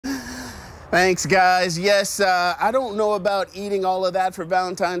Thanks, guys. Yes, I don't know about eating all of that for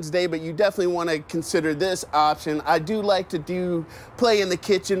Valentine's Day, but you definitely want to consider this option. I do like to play in the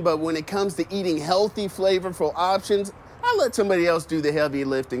kitchen, but when it comes to eating healthy, flavorful options, I let somebody else do the heavy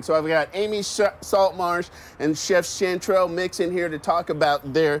lifting. So I've got Amy Saltmarsh and Chef Chantrell Mix in here to talk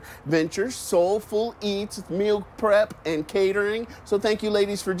about their ventures, Soulful Eats, meal prep, and catering. So thank you,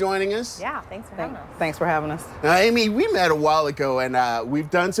 ladies, for joining us. Yeah, thanks for having us. Thanks for having us. Now, Amy, we met a while ago, and we've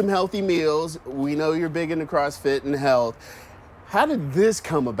done some healthy meals. We know you're big into CrossFit and health. How did this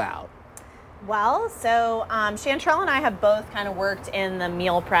come about? Well, so Chantrell and I have both kind of worked in the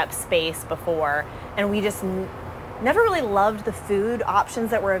meal prep space before, and we just never really loved the food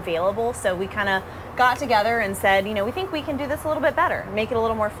options that were available. So we kind of got together and said, you know, we think we can do this a little bit better, make it a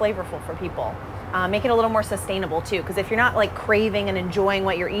little more flavorful for people, make it a little more sustainable too. Because if you're not like craving and enjoying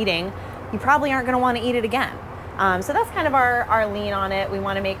what you're eating, you probably aren't going to want to eat it again. So that's kind of our lean on it. We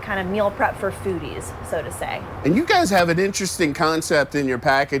want to make kind of meal prep for foodies, so to say. And you guys have an interesting concept in your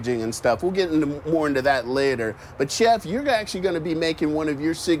packaging and stuff. We'll get more into that later. But Chef, you're actually going to be making one of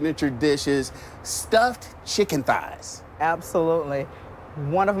your signature dishes, stuffed chicken thighs. Absolutely.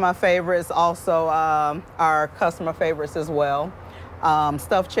 One of my favorites, also our customer favorites as well.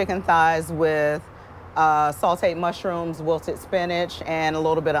 Stuffed chicken thighs with sauteed mushrooms, wilted spinach, and a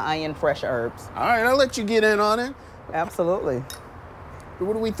little bit of onion, fresh herbs. All right, I'll let you get in on it. Absolutely.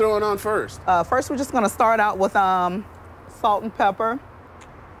 What are we throwing on first? First, we're just going to start out with salt and pepper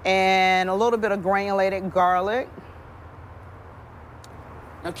and a little bit of granulated garlic.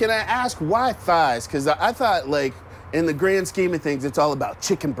 Now, can I ask why thighs? Because I thought, like, in the grand scheme of things, it's all about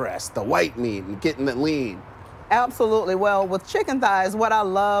chicken breast, the white meat, and getting it lean. Absolutely. Well, with chicken thighs, what I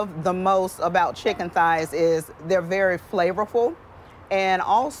love the most about chicken thighs is they're very flavorful. And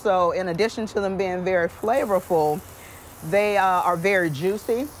also, in addition to them being very flavorful, they are very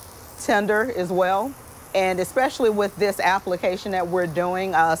juicy, tender as well. And especially with this application that we're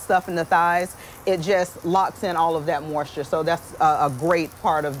doing, stuffing the thighs, it just locks in all of that moisture. So that's a great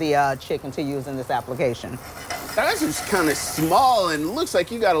part of the chicken to use in this application. Thighs is kind of small and looks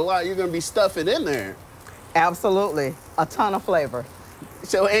like you got a lot you're going to be stuffing in there. Absolutely. A ton of flavor.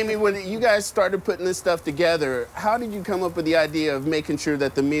 So, Amy, when you guys started putting this stuff together, how did you come up with the idea of making sure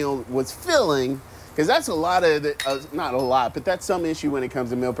that the meal was filling? Because that's a lot of, not a lot, but that's some issue when it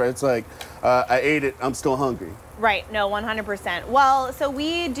comes to meal prep. It's like, I ate it, I'm still hungry. Right, no, 100%. Well, so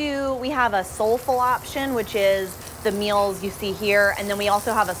we have a SoulFULL option, which is the meals you see here, and then we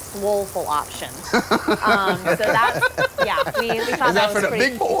also have a SoulFULL option. So that's, yeah, we thought that was for the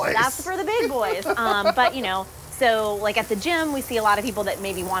big boys? That's for the big boys. But, you know, so like at the gym, we see a lot of people that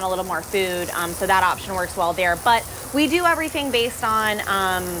maybe want a little more food, so that option works well there. But we do everything based on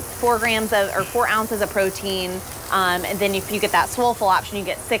 4 ounces of protein, and then if you get that SoulFULL option, you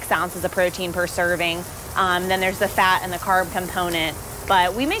get 6 ounces of protein per serving. Then there's the fat and the carb component.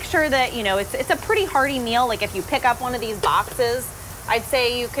 But we make sure that, you know, it's a pretty hearty meal. Like if you pick up one of these boxes, I'd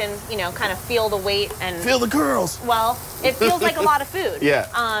say you can, you know, kind of feel the weight and feel the curls. Well, it feels like a lot of food.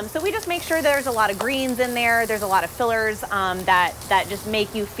 Yeah. So we just make sure there's a lot of greens in there. There's a lot of fillers that just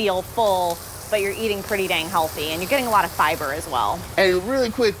make you feel full, but you're eating pretty dang healthy, and you're getting a lot of fiber as well. And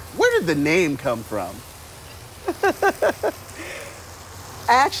really quick, where did the name come from?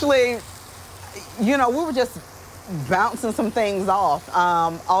 Actually, you know, we were just bouncing some things off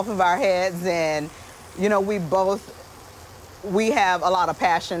of our heads, and you know, we have a lot of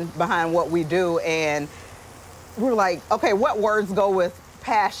passion behind what we do, and we were like, okay, what words go with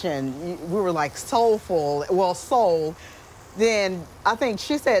passion? We were like soulful, well, soul. Then I think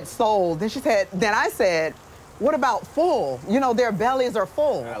she said soul. Then I said, what about full? You know, their bellies are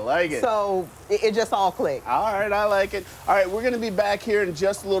full. I like it. So it just all clicked. All right, I like it. All right, we're going to be back here in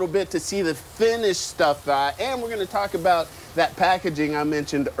just a little bit to see the finished stuff, and we're going to talk about that packaging I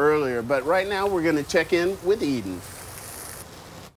mentioned earlier. But right now, we're going to check in with Eden.